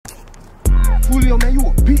Foolio, man, you a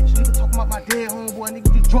bitch. Nigga talking about my dead homeboy,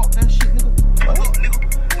 nigga just dropped that shit, nigga. What up, nigga?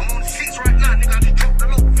 I'm on the seats right now, nigga. I just dropped the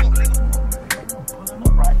low, fuck, nigga. Pulling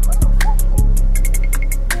up right, what the fuck?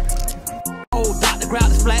 Old Dr. Grab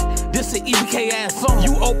the flat, this an EBK ass song.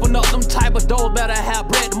 You open up them type of doors, better have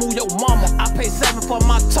bread to move your mama. I pay 7 for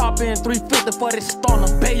my top and 350 for this stunner.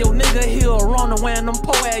 Bay your nigga, he a runner, wearing them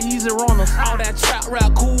po-ass easy runners. All that trap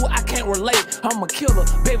rap cool, I can't relate. I'm a killer.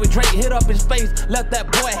 Baby Drake hit up his face, left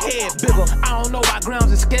that boy head bigger. I don't know about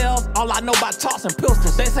grams and scales, all I know about tossing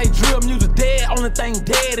pistols. They say drill music dead, only thing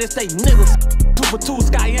dead is they niggas. 2 for 2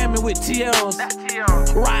 Skyaming with TLs.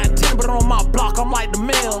 Riding timber on my block, I'm like the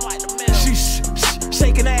mill. She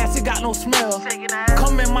shaking ass, it got no smell.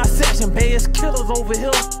 Come in my section, bae, it's killers over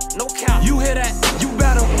here. No count. You hear that? You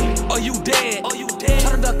better, or you dead.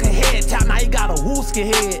 Try to duck a head tap, now you got a Wooski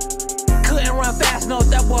head. Couldn't run fast enough,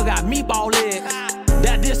 that boy got meatball legs.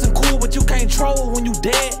 That distance cool, but you can't troll when you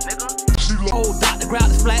dead. Old Dr. Grab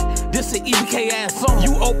the flat, this an EBK ass song.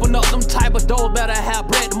 You open up them type of doors, better have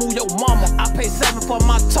bread to move your mama. I pay 7 for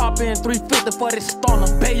my top and 350 for this stunner.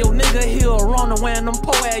 Bay your nigga, he a runner, wearing them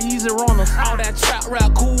po-ass easy runners. All that trap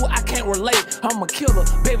rap cool, I can't relate. I'm a killer.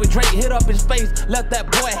 Baby Drake hit up his face, left that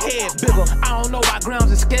boy head bigger. I don't know about grams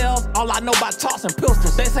and scales, all I know about tossing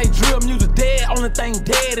pistols. They say drill music dead, only thing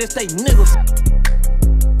dead is they niggas.